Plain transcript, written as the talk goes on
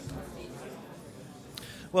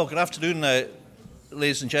Well, good afternoon,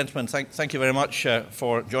 ladies and gentlemen. Thank you very much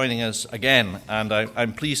for joining us again. And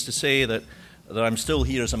I'm pleased to say that I'm still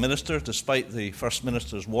here as a minister, despite the First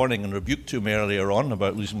Minister's warning and rebuke to me earlier on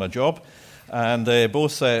about losing my job. And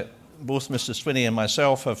both Mr. Swinney and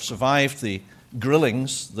myself have survived the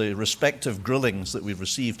grillings, the respective grillings that we've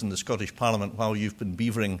received in the Scottish Parliament while you've been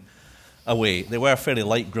beavering away. They were fairly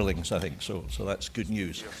light grillings, I think, so that's good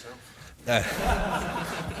news.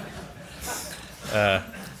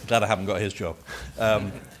 Glad I haven't got his job.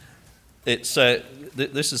 This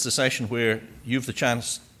is the session where you've the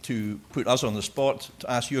chance to put us on the spot,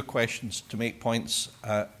 to ask your questions, to make points,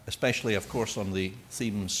 especially, of course, on the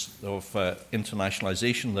themes of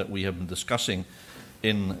internationalisation that we have been discussing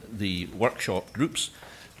in the workshop groups.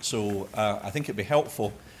 So I think it'd be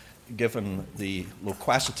helpful, given the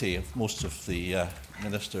loquacity of most of the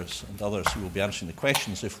ministers and others who will be answering the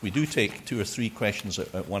questions, if we do take 2 or 3 questions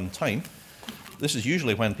at one time. This is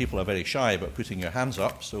usually when people are very shy about putting your hands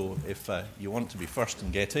up, so if you want to be first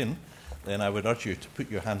and get in, then I would urge you to put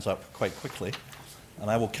your hands up quite quickly, and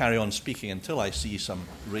I will carry on speaking until I see some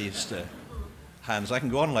raised hands. I can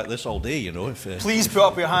go on like this all day, you know. Please put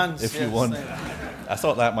up your hands. If you want. I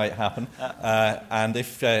thought that might happen. And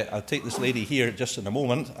if I'll take this lady here just in a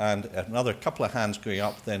moment, and another couple of hands going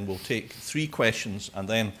up, then we'll take 3 questions and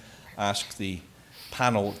then ask the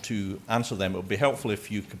panel to answer them. It would be helpful if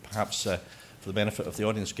you could perhaps, for the benefit of the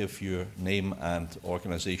audience, give your name and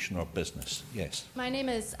organisation or business. Yes. My name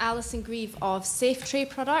is Alison Grieve of Safe Tray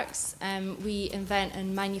Products. We invent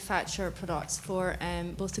and manufacture products for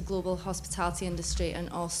both the global hospitality industry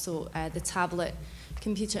and also the tablet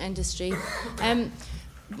computer industry.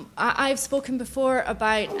 I've spoken before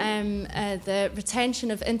about the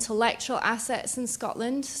retention of intellectual assets in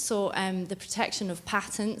Scotland, so the protection of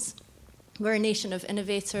patents. We're a nation of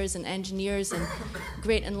innovators and engineers and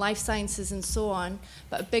great in life sciences and so on,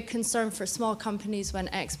 but a big concern for small companies when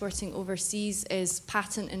exporting overseas is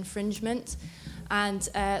patent infringement. And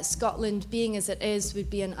Scotland, being as it is, would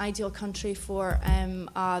be an ideal country for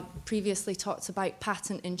a previously talked about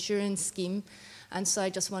patent insurance scheme. And so I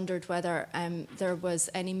just wondered whether there was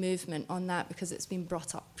any movement on that, because it's been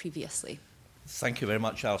brought up previously. Thank you very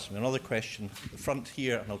much, Alison. Another question at the front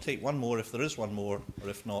here, and I'll take one more if there is one more, or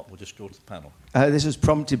if not, we'll just go to the panel. This was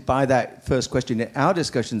prompted by that first question. In our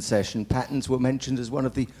discussion session, patents were mentioned as one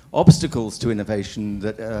of the obstacles to innovation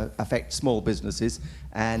that affect small businesses,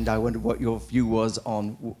 and I wondered what your view was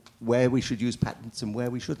on where we should use patents and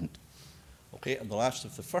where we shouldn't. Okay, and the last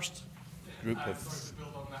of the first group of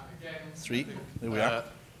 3. There we are.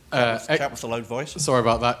 Chap with a loud voice. Sorry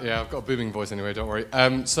about that. Yeah, I've got a booming voice anyway, don't worry.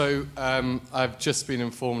 I've just been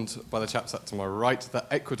informed by the chap sat to my right that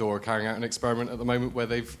Ecuador are carrying out an experiment at the moment where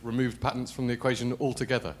they've removed patents from the equation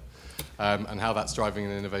altogether, and how that's driving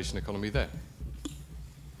an innovation economy there.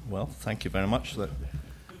 Well, thank you very much for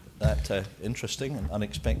that interesting and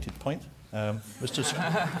unexpected point. Mr.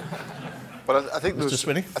 Well, I think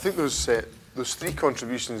those 3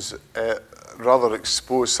 contributions rather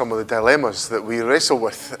expose some of the dilemmas that we wrestle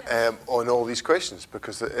with on all these questions,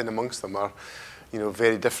 because in amongst them are,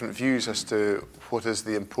 very different views as to what is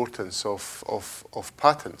the importance of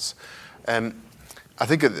patents. I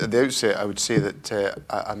think at the outset I would say that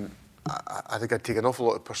I think I'd take an awful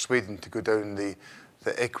lot of persuading to go down the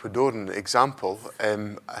Ecuadorian example.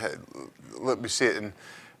 Let me say it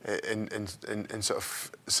in sort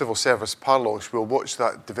of civil service parlance, we'll watch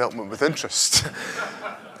that development with interest.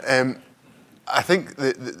 I think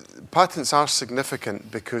the patents are significant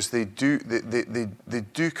because they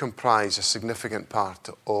do comprise a significant part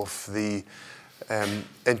of the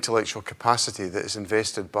intellectual capacity that is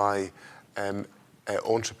invested by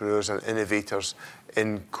entrepreneurs and innovators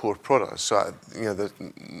in core products. So,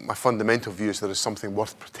 my fundamental view is there is something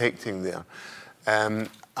worth protecting there,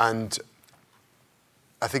 and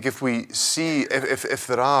I think if we see if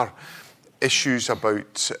there are issues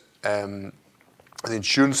about the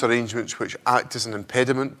insurance arrangements which act as an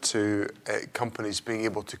impediment to companies being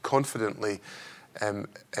able to confidently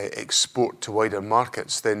export to wider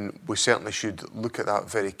markets, then we certainly should look at that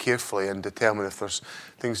very carefully and determine if there's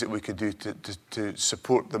things that we could do to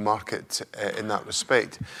support the market in that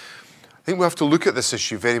respect. I think we have to look at this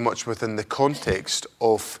issue very much within the context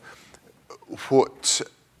of what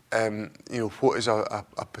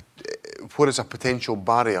is a potential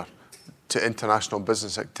barrier to international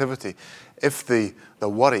business activity. If the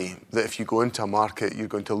worry that if you go into a market you're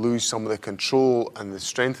going to lose some of the control and the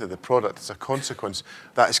strength of the product as a consequence,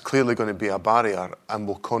 that is clearly going to be a barrier and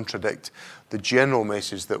will contradict the general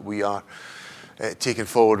message that we are taken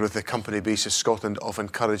forward with the company base of Scotland of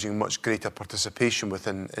encouraging much greater participation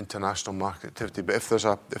within international market activity. But if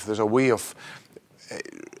there's a way of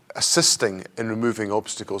assisting in removing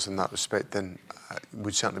obstacles in that respect, then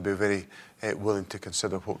we'd certainly be very willing to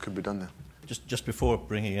consider what could be done there. Just before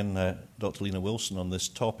bringing in Dr. Lena Wilson on this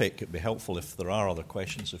topic, it'd be helpful if there are other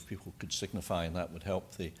questions, if people could signify, and that would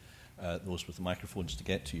help those with the microphones to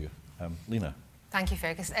get to you. Lena. Thank you,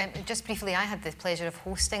 Fergus. Just briefly, I had the pleasure of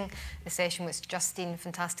hosting the session which Justine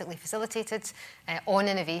fantastically facilitated on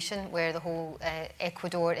innovation, where the whole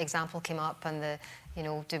Ecuador example came up and the,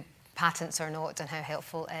 do patents or not and how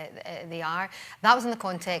helpful they are. That was in the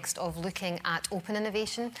context of looking at open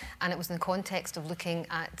innovation, and it was in the context of looking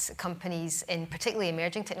at companies in particularly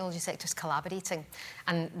emerging technology sectors collaborating,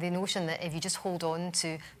 and the notion that if you just hold on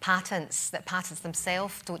to patents, that patents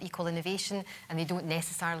themselves don't equal innovation and they don't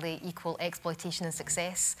necessarily equal exploitation and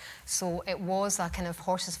success. So it was a kind of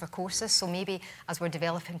horses for courses. So maybe as we're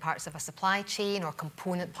developing parts of a supply chain or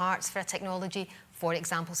component parts for a technology, for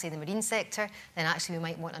example, say the marine sector, then actually we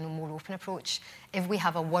might want a more open approach. If we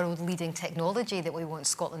have a world-leading technology that we want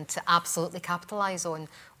Scotland to absolutely capitalise on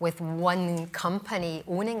with one company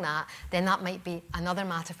owning that, then that might be another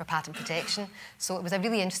matter for patent protection. So it was a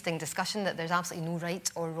really interesting discussion that there's absolutely no right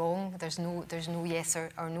or wrong, there's no yes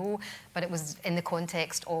or no, but it was in the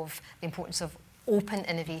context of the importance of open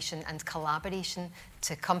innovation and collaboration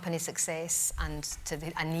to company success and to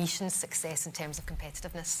a nation's success in terms of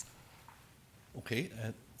competitiveness. Okay,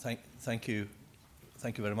 thank you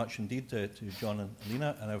very much indeed to John and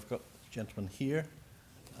Lena. And I've got the gentleman here,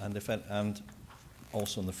 and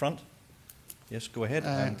also in the front. Yes, go ahead,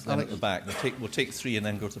 and then at the back. We'll take three and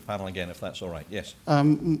then go to the panel again, if that's all right. Yes.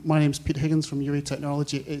 My name's Pete Higgins from UA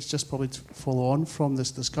Technology. It's just probably to follow on from this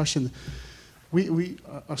discussion. We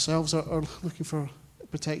ourselves are looking for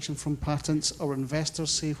protection from patents. Our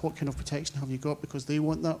investors say, what kind of protection have you got? Because they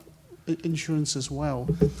want that insurance as well.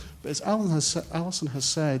 But as Alison has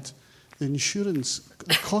said,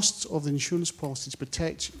 the costs of the insurance policy to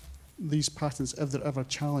protect these patents, if they're ever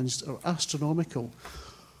challenged, are astronomical.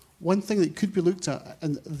 One thing that could be looked at,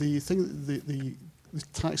 and the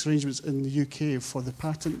tax arrangements in the UK for the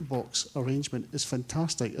patent box arrangement is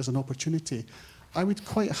fantastic as an opportunity. I would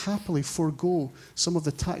quite happily forego some of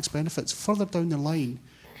the tax benefits further down the line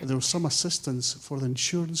if there was some assistance for the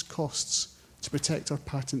insurance costs to protect our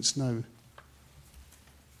patents now.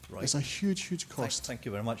 Right. It's a huge, huge cost. Thank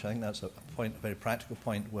you very much. I think that's a very practical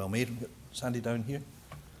point, well made. Sandy down here.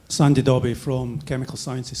 Sandy Dobby from Chemical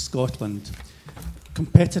Sciences Scotland.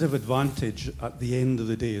 Competitive advantage at the end of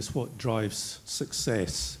the day is what drives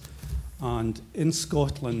success. And in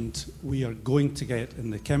Scotland, we are going to get,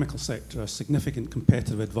 in the chemical sector, a significant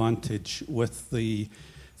competitive advantage with the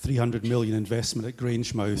 300 million investment at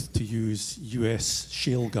Grangemouth to use US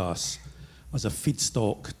shale gas as a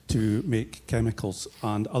feedstock to make chemicals,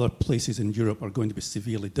 and other places in Europe are going to be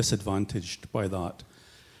severely disadvantaged by that.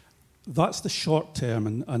 That's the short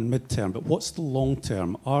term and mid-term, but what's the long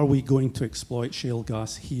term? Are we going to exploit shale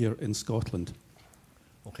gas here in Scotland?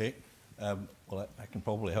 Okay, well, I can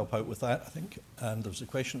probably help out with that, I think. And there's a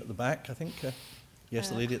question at the back, I think. Yes,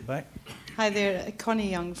 the lady at the back. Hi there, Connie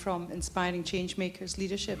Young from Inspiring Changemakers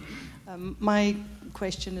Leadership. My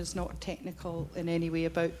question is not technical in any way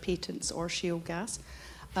about patents or shale gas.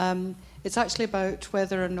 It's actually about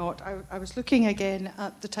whether or not, I was looking again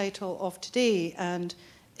at the title of today and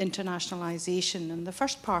internationalisation, and the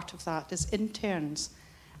first part of that is interns.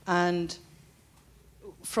 And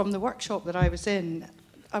from the workshop that I was in,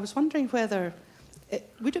 I was wondering whether,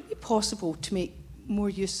 would it be possible to make more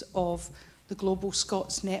use of the Global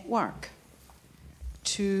Scots Network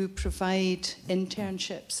to provide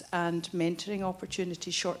internships and mentoring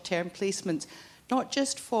opportunities, short-term placements, not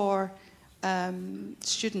just for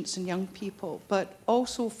students and young people, but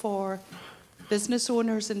also for business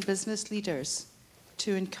owners and business leaders,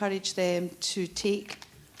 to encourage them to take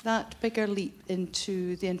that bigger leap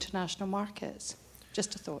into the international markets?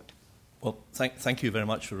 Just a thought. Well, thank you very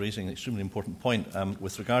much for raising an extremely important point.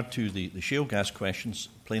 With regard to the shale gas questions,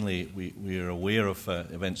 plainly we are aware of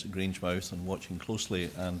events at Grangemouth and watching closely,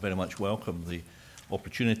 and very much welcome the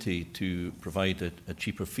opportunity to provide a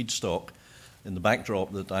cheaper feedstock in the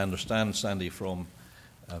backdrop that I understand, Sandy, from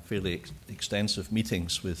fairly extensive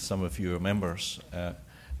meetings with some of your members,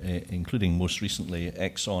 including most recently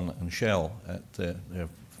Exxon and Shell at their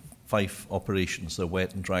Fife operations, their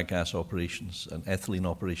wet and dry gas operations and ethylene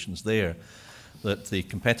operations there, that the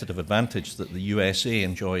competitive advantage that the USA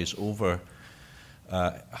enjoys over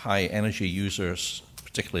high energy users,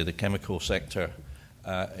 particularly the chemical sector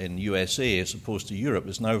in USA as opposed to Europe,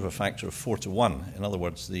 is now of a factor of 4 to 1. In other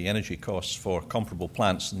words, the energy costs for comparable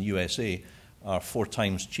plants in the USA are 4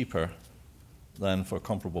 times cheaper than for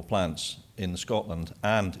comparable plants in Scotland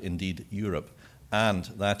and indeed Europe. and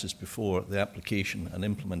that is before the application and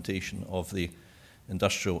implementation of the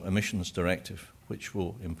Industrial Emissions Directive, which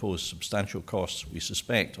will impose substantial costs, we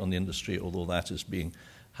suspect, on the industry, although that is being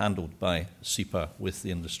handled by SEPA with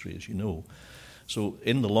the industry, as you know. So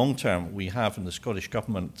in the long term, we have in the Scottish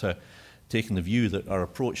Government taken the view that our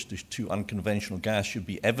approach to unconventional gas should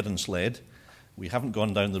be evidence-led. We haven't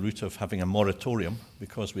gone down the route of having a moratorium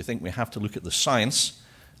because we think we have to look at the science,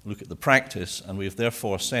 look at the practice, and we've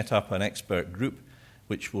therefore set up an expert group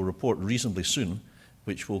which will report reasonably soon,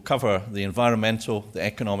 which will cover the environmental, the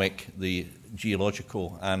economic, the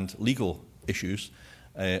geological and legal issues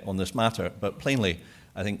on this matter. But plainly,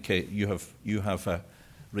 I think you have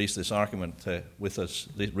raised this argument with us,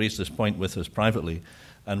 raised this point with us privately,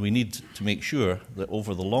 and we need to make sure that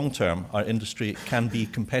over the long term our industry can be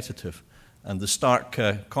competitive. And the stark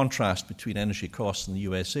contrast between energy costs in the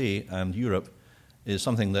USA and Europe is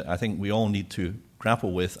something that I think we all need to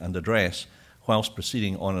grapple with and address whilst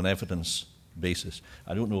proceeding on an evidence basis.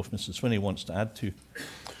 I don't know if Mr. Swinney wants to add to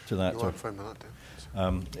that. No, I'm fine with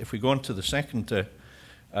that. If we go on to the second,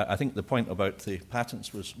 I think the point about the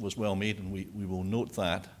patents was well made, and we will note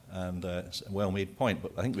that, and it's a well-made point,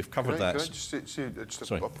 but I think we've covered that. Can I just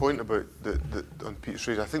say a point about on Peter's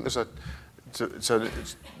raise? I think there's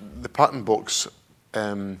the patent box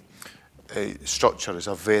structure is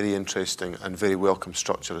a very interesting and very welcome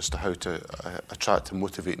structure as to how to attract and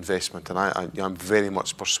motivate investment, and I'm very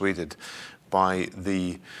much persuaded by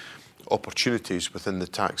the opportunities within the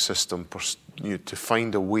tax system to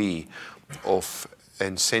find a way of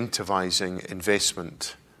incentivising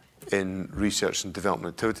investment in research and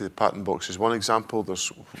development activity. The patent box is one example.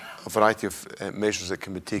 There's a variety of measures that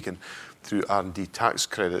can be taken through R&D tax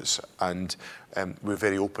credits, and we're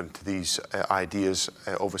very open to these ideas.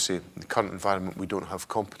 Obviously, in the current environment, we don't have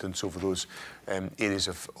competence over those areas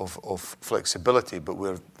of flexibility, but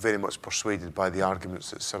we're very much persuaded by the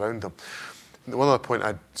arguments that surround them. One other point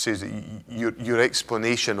I'd say is that your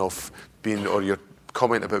explanation of being, or your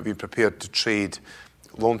comment about being prepared to trade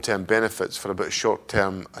long-term benefits for a bit of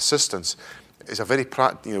short-term assistance is a very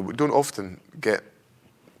practical. We don't often get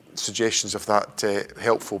suggestions of that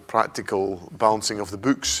helpful, practical balancing of the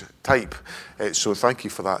books type. So thank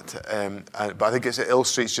you for that. But I think it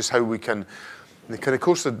illustrates just how we can, in the kind of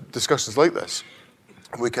course of discussions like this,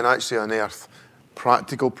 we can actually unearth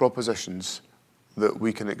practical propositions that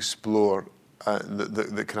we can explore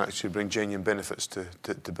that can actually bring genuine benefits to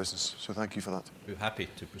business. So thank you for that. We're happy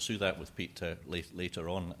to pursue that with Pete later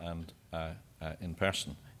on and in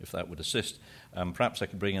person, if that would assist. Perhaps I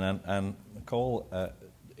could bring in Anne McCall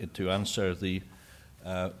to answer the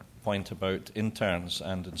point about interns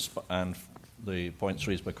and the points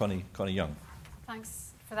raised by Connie Young.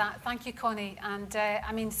 Thanks for that. Thank you, Connie. And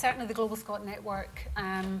I mean, certainly the Global Scot Network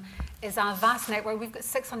is a vast network. We've got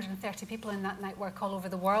 630 people in that network all over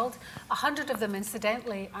the world. 100 of them,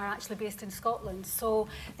 incidentally, are actually based in Scotland. So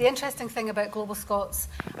the interesting thing about Global Scots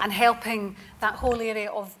and helping that whole area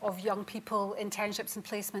of young people, internships and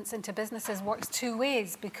placements into businesses works two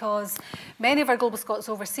ways, because many of our Global Scots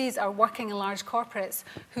overseas are working in large corporates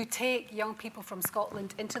who take young people from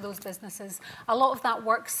Scotland into those businesses. A lot of that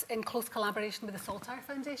works in close collaboration with the Saltire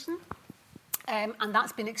Foundation. And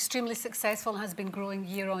that's been extremely successful and has been growing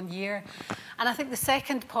year on year. And I think the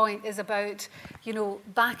second point is about,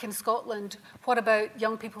 back in Scotland, what about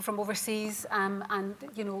young people from overseas and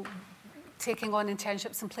taking on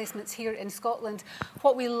internships and placements here in Scotland?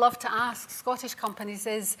 What we love to ask Scottish companies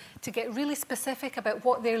is to get really specific about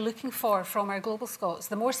what they're looking for from our Global Scots.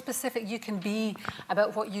 The more specific you can be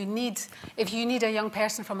about what you need, if you need a young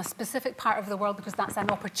person from a specific part of the world because that's an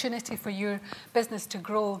opportunity for your business to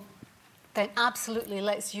grow, then absolutely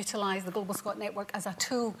let's utilise the Global Scot Network as a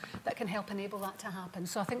tool that can help enable that to happen.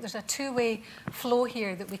 So I think there's a two-way flow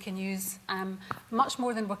here that we can use, much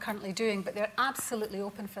more than we're currently doing, but they're absolutely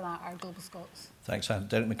open for that, our Global Scots. Thanks, Anne.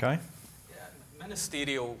 Derek Mackay?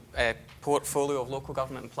 Ministerial portfolio of local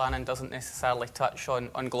government and planning doesn't necessarily touch on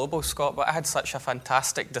Global Scot, but I had such a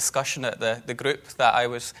fantastic discussion at the group that I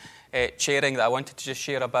was chairing that I wanted to just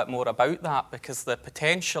share a bit more about that, because the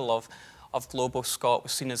potential of Global Scot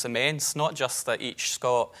was seen as immense, not just that each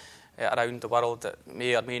Scot around the world that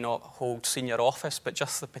may or may not hold senior office, but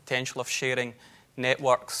just the potential of sharing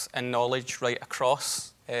networks and knowledge right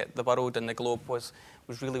across the world and the globe was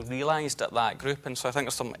really realised at that group. And so I think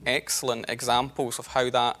there's some excellent examples of how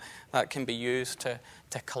that can be used to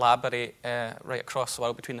collaborate right across the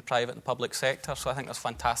world between the private and public sector. So I think there's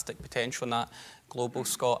fantastic potential in that Global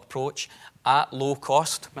Scot approach at low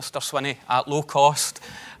cost, Mr. Swinney, at low cost,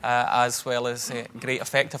 as well as great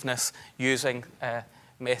effectiveness using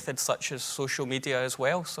methods such as social media as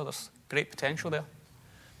well. So there's great potential there.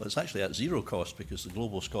 Well, it's actually at zero cost because the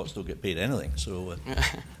Global Scots don't get paid anything. So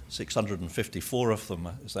 654 of them,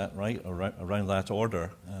 is that right? Around that order.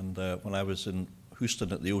 And when I was in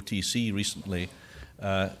Houston at the OTC recently,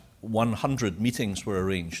 100 meetings were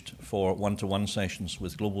arranged for one-to-one sessions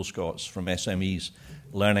with Global Scots from SMEs,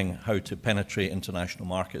 learning how to penetrate international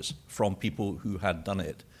markets from people who had done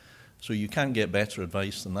it. So you can't get better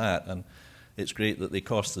advice than that. And it's great that they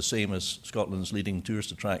cost the same as Scotland's leading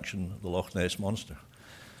tourist attraction, the Loch Ness Monster.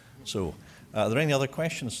 So, are there any other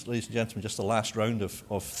questions, ladies and gentlemen? Just the last round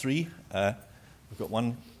of three. We've got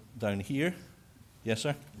one down here. Yes,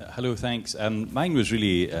 sir? Hello, thanks. Mine was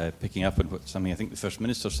really picking up on something I think the First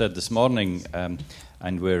Minister said this morning.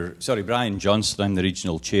 Brian Johnston, I'm the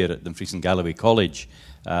regional chair at Dumfries and Galloway College,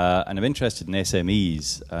 and I'm interested in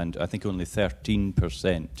SMEs, and I think only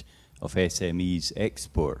 13% of SMEs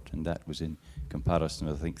export, and that was in comparison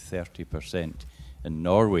with, I think, 30% in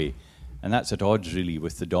Norway. And that's at odds, really,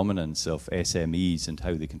 with the dominance of SMEs and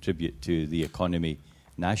how they contribute to the economy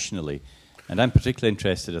nationally. And I'm particularly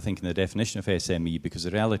interested, I think, in the definition of SME, because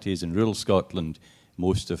the reality is in rural Scotland,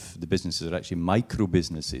 most of the businesses are actually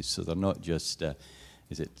micro-businesses, so they're not just,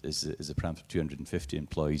 is it perhaps 250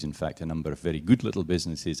 employees? In fact, a number of very good little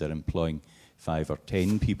businesses are employing 5 or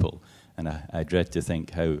 10 people, and I dread to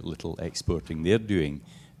think how little exporting they're doing.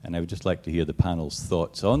 And I would just like to hear the panel's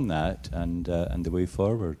thoughts on that and the way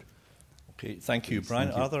forward. Okay, thank you, Brian.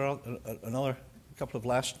 Thank you. Are there another couple of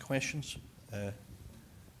last questions?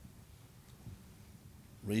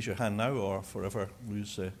 Raise your hand now or forever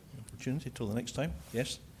lose the opportunity till the next time.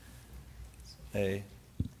 Yes? David.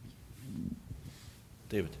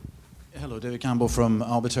 Hello, David Campbell from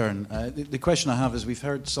Albertern. The question I have is we've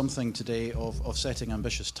heard something today of setting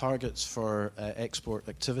ambitious targets for export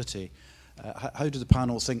activity. How do the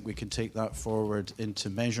panel think we can take that forward into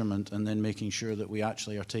measurement and then making sure that we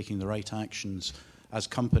actually are taking the right actions as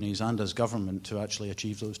companies and as government to actually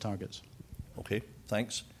achieve those targets? Okay,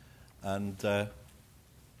 thanks. And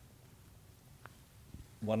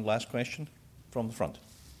one last question from the front.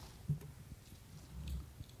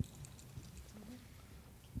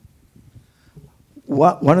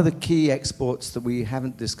 One of the key exports that we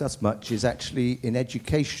haven't discussed much is actually in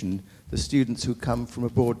education, the students who come from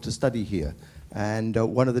abroad to study here. And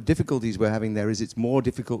one of the difficulties we're having there is it's more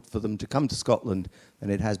difficult for them to come to Scotland than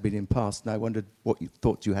it has been in past. And I wondered what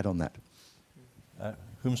thoughts you had on that.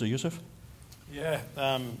 Humza Yousaf? Yeah,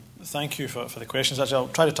 thank you for the questions. Actually, I'll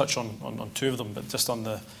try to touch on two of them, but just on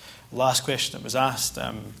the last question that was asked,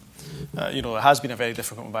 it has been a very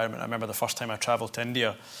difficult environment. I remember the first time I travelled to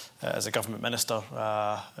India as a government minister,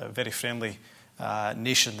 a very friendly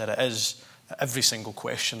nation that it is. Every single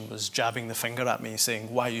question was jabbing the finger at me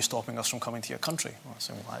saying, why are you stopping us from coming to your country? Well, I was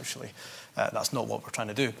saying, well, actually, that's not what we're trying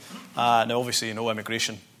to do. Now, obviously,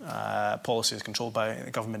 immigration policy is controlled by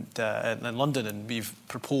the government in London, and we've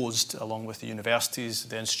proposed, along with the universities,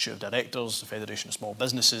 the Institute of Directors, the Federation of Small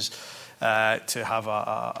Businesses, to have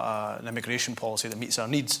an immigration policy that meets our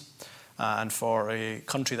needs. And for a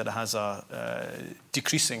country that has a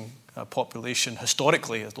decreasing population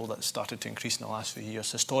historically, although that's started to increase in the last few years,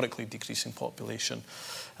 historically decreasing population,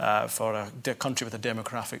 for a country with the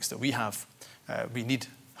demographics that we have, we need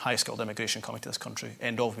high-skilled immigration coming to this country.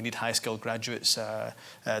 We need high-skilled graduates,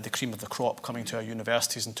 the cream of the crop coming to our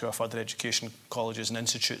universities and to our further education colleges and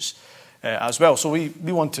institutes as well. So we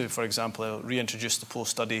want to, for example, reintroduce the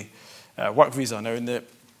post-study work visa. Now, in the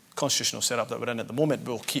constitutional setup that we're in at the moment,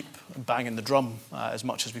 we'll keep banging the drum as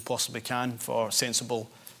much as we possibly can for sensible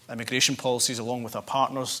immigration policies along with our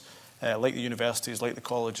partners, like the universities, like the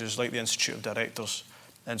colleges, like the Institute of Directors,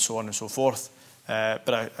 and so on and so forth.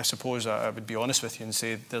 But I suppose I would be honest with you and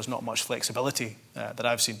say there's not much flexibility that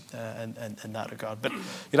I've seen in that regard. But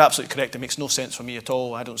you're absolutely correct. It makes no sense for me at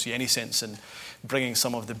all. I don't see any sense in bringing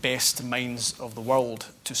some of the best minds of the world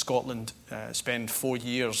to Scotland, spend 4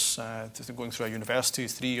 years going through our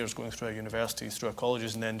universities, 3 years going through our universities, through our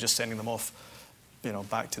colleges, and then just sending them off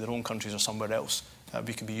back to their own countries or somewhere else.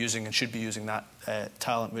 We can be using and should be using that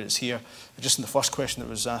talent where it's here. Just in the first question that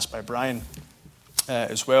was asked by Brian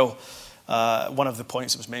as well, one of the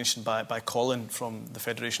points that was mentioned by Colin from the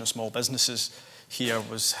Federation of Small Businesses here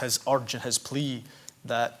was his urge and his plea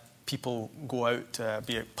that people go out,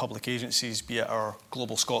 be it public agencies, be it our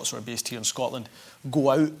Global Scots who are based here in Scotland, go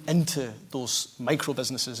out into those micro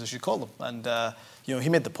businesses, as you call them. And he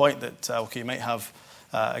made the point that you might have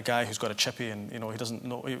a guy who's got a chippy and he doesn't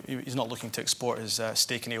know, he's not looking to export his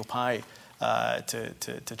steak and ale pie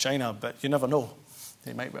to China, but you never know.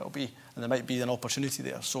 They might well be, and there might be an opportunity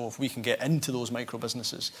there. So if we can get into those micro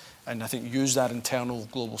businesses and I think use that internal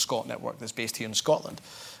Global Scot network that's based here in Scotland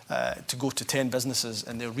to go to 10 businesses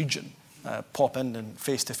in their region pop in and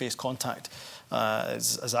face-to-face contact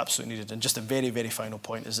is absolutely needed. And just a very, very final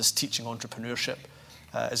point is this teaching entrepreneurship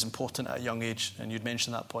is important at a young age, and you'd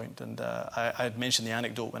mentioned that point. And I had mentioned the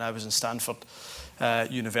anecdote when I was in Stanford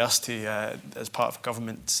University as part of a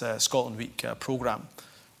government's Scotland Week programme.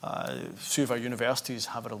 A few of our universities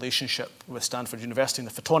have a relationship with Stanford University in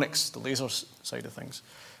the photonics, the lasers side of things.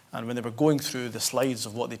 And when they were going through the slides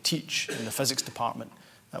of what they teach in the physics department,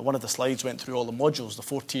 one of the slides went through all the modules, the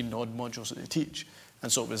 14 odd modules that they teach.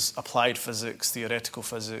 And so it was applied physics, theoretical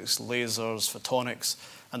physics, lasers, photonics,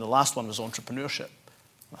 and the last one was entrepreneurship.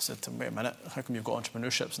 I said to him, wait a minute, how come you've got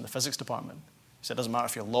entrepreneurships in the physics department? He said, it doesn't matter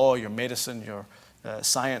if you're law, you're medicine, you're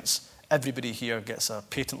science, everybody here gets a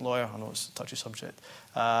patent lawyer, I know it's a touchy subject,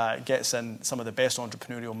 gets in some of the best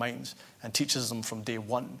entrepreneurial minds and teaches them from day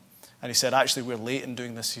one. And he said, actually, we're late in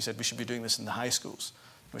doing this. He said, we should be doing this in the high schools.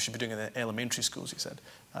 We should be doing it in the elementary schools, he said.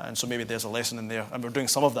 And so maybe there's a lesson in there. And we're doing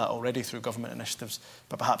some of that already through government initiatives,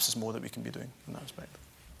 but perhaps there's more that we can be doing in that respect.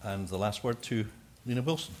 And the last word to Lena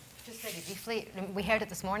Wilson. Just very briefly, we heard it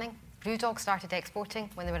this morning. Brewdog started exporting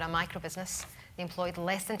when they were a micro business. They employed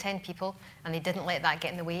less than 10 people, and they didn't let that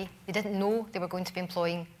get in the way. They didn't know they were going to be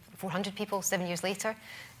employing 400 people 7 years later.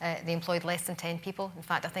 They employed less than 10 people. In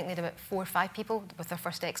fact, I think they had about 4 or 5 people with their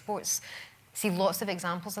first exports. See lots of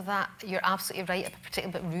examples of that. You're absolutely right,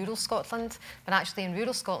 particularly about rural Scotland, but actually in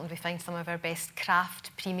rural Scotland we find some of our best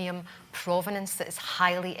craft, premium, provenance that is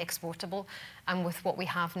highly exportable. And with what we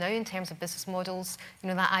have now in terms of business models, you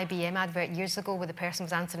know, that IBM advert years ago where the person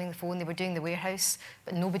was answering the phone, they were doing the warehouse,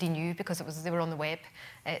 but nobody knew because they were on the web.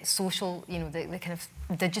 Social, you know, the kind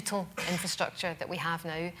of digital infrastructure that we have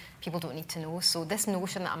now, people don't need to know. So this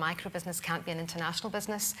notion that a micro business can't be an international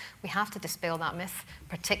business, we have to dispel that myth,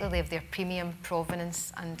 particularly of their premium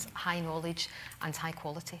provenance and high knowledge and high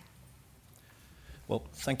quality. Well,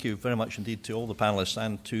 thank you very much indeed to all the panellists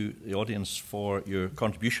and to the audience for your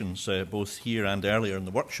contributions, both here and earlier in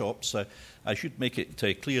the workshops. I should make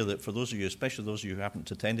it clear that for those of you, especially those of you who haven't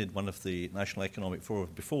attended one of the National Economic Forum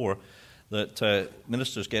before, that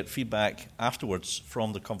ministers get feedback afterwards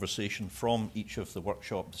from the conversation from each of the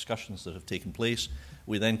workshop discussions that have taken place.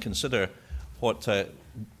 We then consider what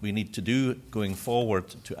we need to do going forward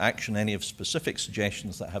to action any of specific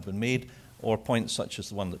suggestions that have been made, or points such as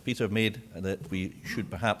the one that Peter made that we should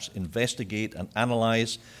perhaps investigate and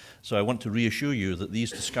analyse. So I want to reassure you that these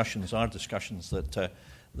discussions are discussions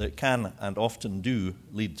that can and often do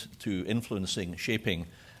lead to influencing, shaping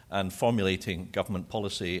and formulating government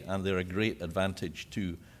policy, and they're a great advantage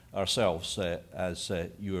to ourselves as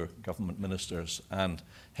your government ministers and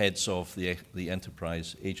heads of the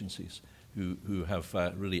enterprise agencies who have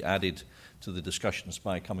really added to the discussions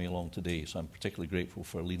by coming along today. So I'm particularly grateful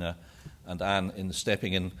for Lena and Anne in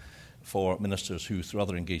stepping in for ministers who, through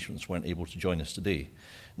other engagements, weren't able to join us today.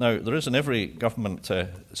 Now, there is in every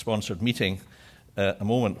government-sponsored meeting a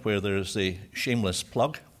moment where there is a shameless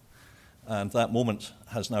plug, and that moment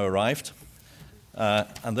has now arrived.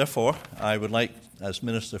 And therefore, I would like, as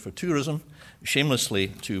Minister for Tourism, shamelessly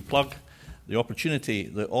to plug the opportunity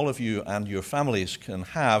that all of you and your families can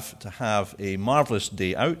have to have a marvellous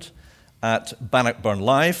day out at Bannockburn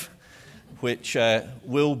Live, which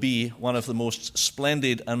will be one of the most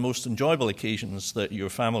splendid and most enjoyable occasions that your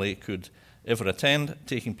family could ever attend,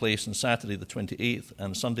 taking place on Saturday the 28th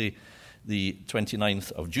and Sunday the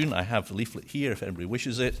 29th of June. I have the leaflet here if anybody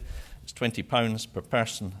wishes it. It's £20 per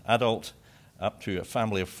person adult, up to a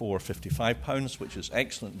family of 4, £55, which is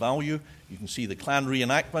excellent value. You can see the clan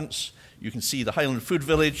reenactments, you can see the Highland Food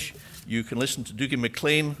Village, you can listen to Dougie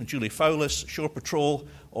MacLean, Julie Fowlis, Shore Patrol,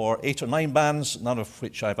 or 8 or 9 bands, none of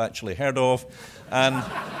which I've actually heard of. And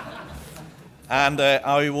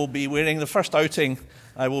I will be wearing the first outing,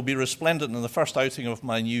 I will be resplendent in the first outing of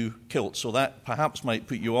my new kilt, so that perhaps might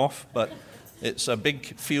put you off, but it's a big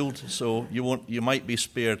field, so you might be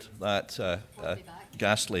spared that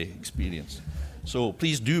ghastly experience. So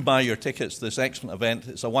please do buy your tickets to this excellent event.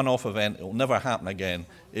 It's a one-off event. It will never happen again.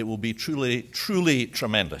 It will be truly, truly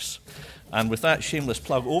tremendous. And with that shameless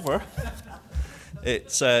plug over,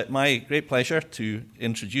 it's my great pleasure to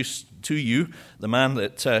introduce to you the man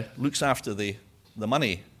that looks after the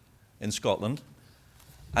money in Scotland.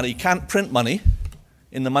 And he can't print money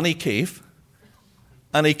in the money cave.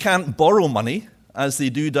 And he can't borrow money, as they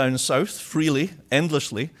do down south, freely,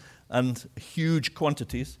 endlessly, and huge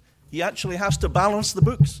quantities. He actually has to balance the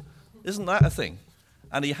books. Isn't that a thing?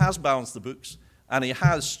 And he has balanced the books, and he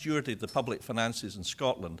has stewarded the public finances in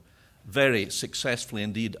Scotland very successfully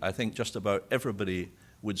indeed. I think just about everybody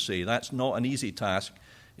would say that's not an easy task.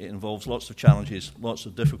 It involves lots of challenges, lots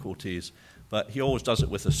of difficulties, but he always does it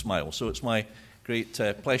with a smile. So it's my great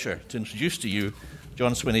pleasure to introduce to you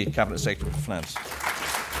John Swinney, Cabinet Secretary for Finance.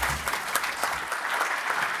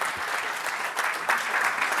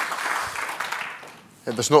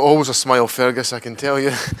 There's not always a smile, Fergus, I can tell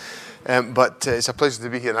you. But it's a pleasure to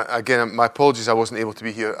be here. And again, my apologies I wasn't able to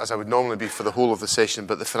be here as I would normally be for the whole of the session,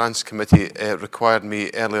 but the Finance Committee required me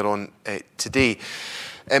earlier on today.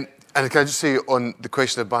 And can I just say on the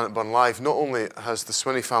question of Bannockburn Live, not only has the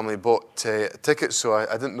Swinney family bought tickets, so I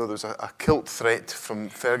didn't know there was a kilt threat from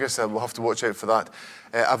Fergus, we'll have to watch out for that.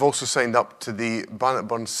 I've also signed up to the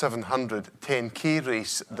Bannockburn 700 10K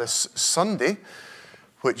race this Sunday,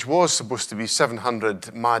 which was supposed to be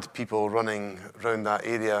 700 mad people running around that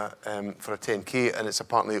area for a 10K, and it's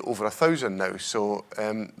apparently over 1,000 now. So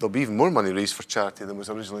there'll be even more money raised for charity than was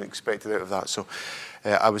originally expected out of that. So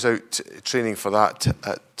I was out training for that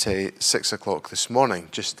at 6 o'clock this morning,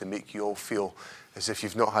 just to make you all feel as if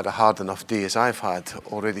you've not had a hard enough day as I've had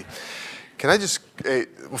already. Can I just,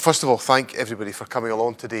 well, first of all, thank everybody for coming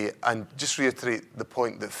along today, and just reiterate the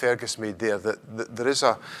point that Fergus made there, that there is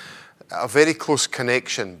a very close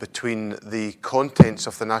connection between the contents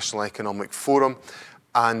of the National Economic Forum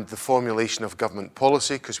and the formulation of government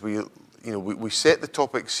policy, because we set the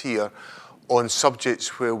topics here on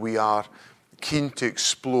subjects where we are keen to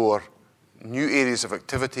explore new areas of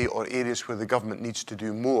activity or areas where the government needs to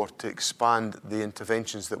do more to expand the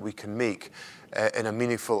interventions that we can make in a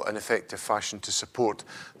meaningful and effective fashion to support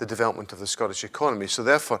the development of the Scottish economy. So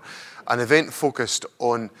therefore, an event focused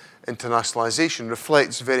on internationalisation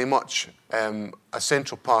reflects very much a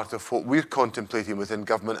central part of what we're contemplating within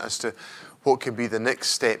government as to what can be the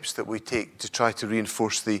next steps that we take to try to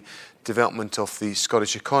reinforce the development of the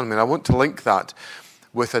Scottish economy. And I want to link that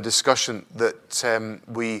with a discussion that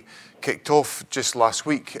we kicked off just last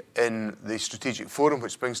week in the Strategic Forum,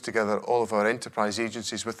 which brings together all of our enterprise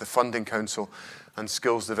agencies with the Funding Council and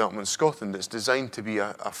Skills Development Scotland. It's designed to be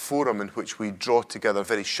a forum in which we draw together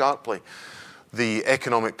very sharply the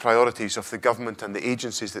economic priorities of the government and the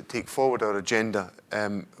agencies that take forward our agenda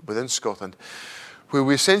within Scotland, where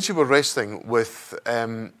we essentially were wrestling with,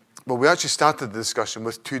 well, we actually started the discussion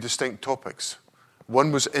with two distinct topics.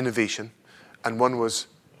 One was innovation and one was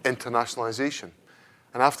internationalisation.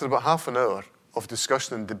 And after about half an hour of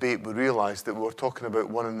discussion and debate, we realised that we were talking about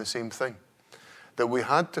one and the same thing. That we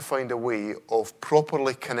had to find a way of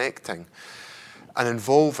properly connecting and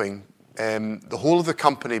involving the whole of the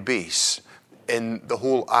company base in the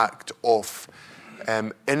whole act of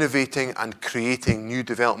innovating and creating new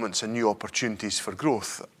developments and new opportunities for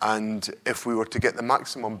growth. And if we were to get the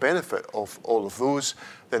maximum benefit of all of those,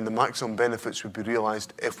 then the maximum benefits would be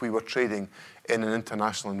realised if we were trading in an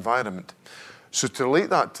international environment. So to relate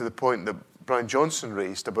that to the point that Brian Johnson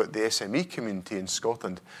raised about the SME community in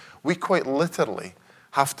Scotland, we quite literally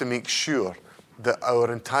have to make sure that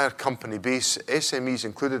our entire company base, SMEs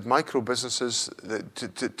included, micro businesses,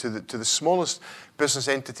 to the smallest business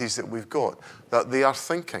entities that we've got, that they are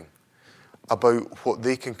thinking about what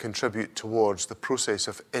they can contribute towards the process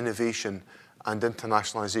of innovation and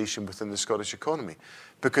internationalisation within the Scottish economy.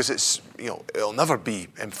 Because it's, it'll never be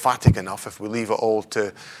emphatic enough if we leave it all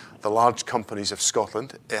to the large companies of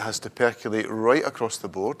Scotland. It has to percolate right across the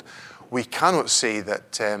board. We cannot say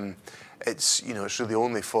that it's really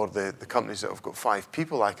only for the companies that have got 5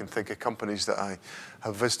 people. I can think of companies that I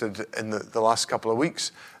have visited in the last couple of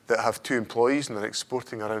weeks that have 2 employees and they're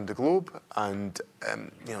exporting around the globe and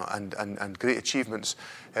great achievements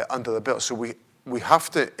under the belt. So we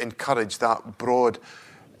have to encourage that broad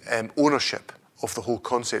ownership of the whole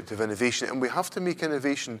concept of innovation, and we have to make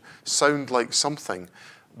innovation sound like something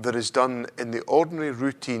that is done in the ordinary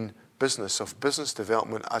routine business of business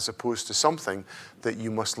development, as opposed to something that you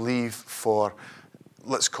must leave for,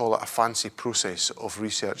 let's call it, a fancy process of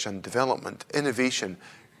research and development. Innovation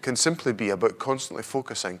can simply be about constantly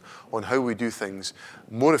focusing on how we do things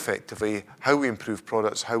more effectively, how we improve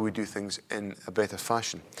products, how we do things in a better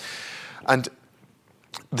fashion. And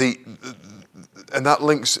that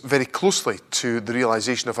links very closely to the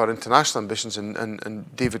realisation of our international ambitions,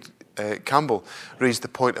 and David Campbell raised the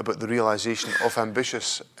point about the realisation of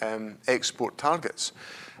ambitious export targets.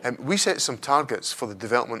 We set some targets for the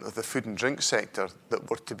development of the food and drink sector that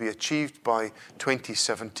were to be achieved by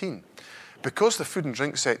 2017. Because the food and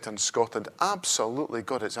drink sector in Scotland absolutely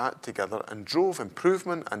got its act together and drove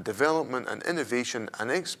improvement and development and innovation and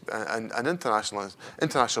international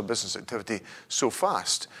business activity so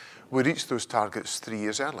fast, we reached those targets 3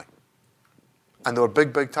 years early. And they were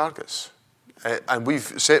big, big targets. And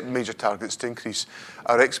we've set major targets to increase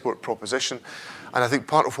our export proposition. And I think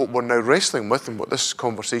part of what we're now wrestling with, and what this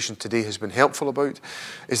conversation today has been helpful about,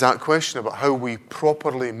 is that question about how we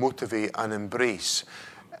properly motivate and embrace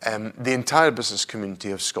the entire business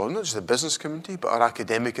community of Scotland, not just the business community, but our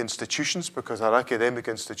academic institutions, because our academic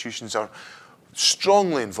institutions are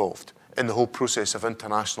strongly involved in the whole process of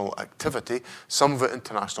international activity, some of it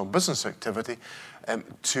international business activity,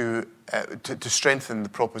 to strengthen the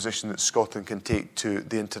proposition that Scotland can take to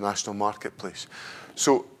the international marketplace.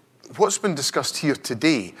 So what's been discussed here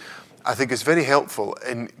today, I think, is very helpful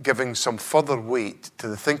in giving some further weight to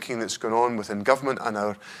the thinking that's going on within government and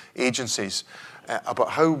our agencies about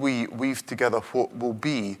how we weave together what will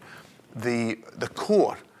be the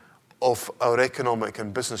core of our economic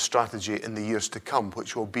and business strategy in the years to come,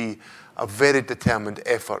 which will be a very determined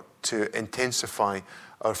effort to intensify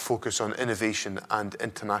our focus on innovation and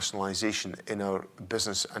internationalisation in our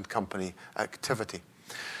business and company activity.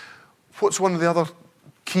 What's one of the other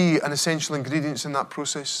key and essential ingredients in that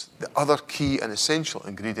process? The other key and essential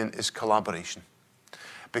ingredient is collaboration.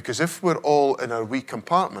 Because if we're all in our wee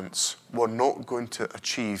compartments, we're not going to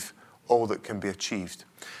achieve all that can be achieved.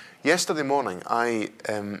 Yesterday morning, I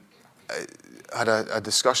had a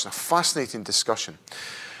discussion, a fascinating discussion,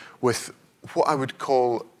 with what I would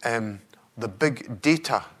call the big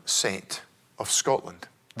data set of Scotland.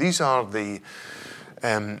 These are the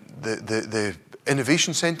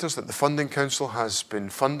innovation centres that the Funding Council has been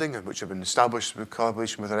funding and which have been established in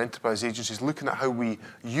collaboration with our enterprise agencies, looking at how we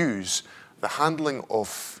use the handling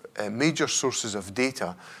of major sources of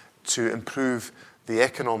data to improve the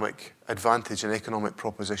economic advantage and economic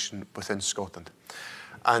proposition within Scotland.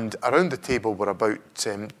 And around the table were about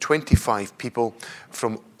 25 people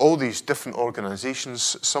from all these different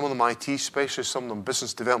organisations, some of them IT specialists, some of them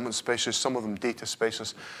business development specialists, some of them data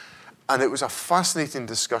specialists. And it was a fascinating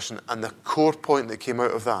discussion, and the core point that came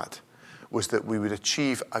out of that was that we would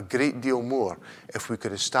achieve a great deal more if we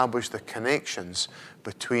could establish the connections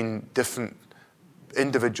between different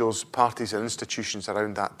individuals, parties and institutions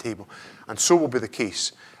around that table. And so will be the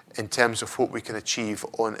case in terms of what we can achieve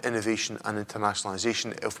on innovation and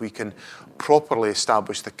internationalisation if we can properly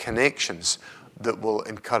establish the connections that will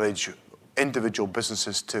encourage individual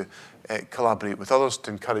businesses to collaborate with others,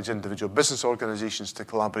 to encourage individual business organisations to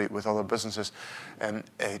collaborate with other businesses, and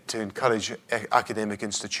to encourage academic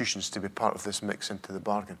institutions to be part of this mix into the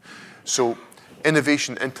bargain. So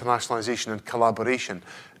innovation, internationalisation and collaboration,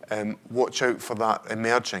 watch out for that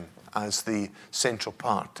emerging as the central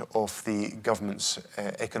part of the government's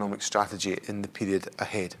economic strategy in the period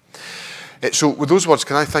ahead. So with those words,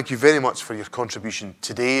 can I thank you very much for your contribution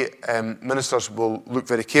today. Ministers will look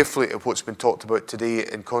very carefully at what's been talked about today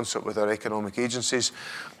in concert with our economic agencies.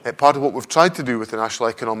 Part of what we've tried to do with the National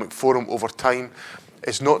Economic Forum over time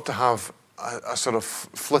is not to have a sort of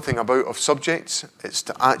flitting about of subjects. It's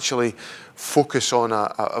to actually focus on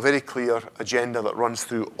a very clear agenda that runs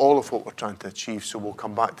through all of what we're trying to achieve. So we'll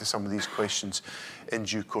come back to some of these questions in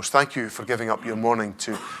due course. Thank you for giving up your morning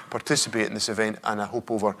to participate in this event, and I hope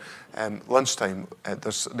over lunchtime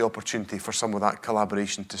there's the opportunity for some of that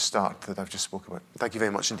collaboration to start that I've just spoke about. Thank you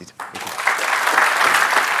very much indeed. Thank you.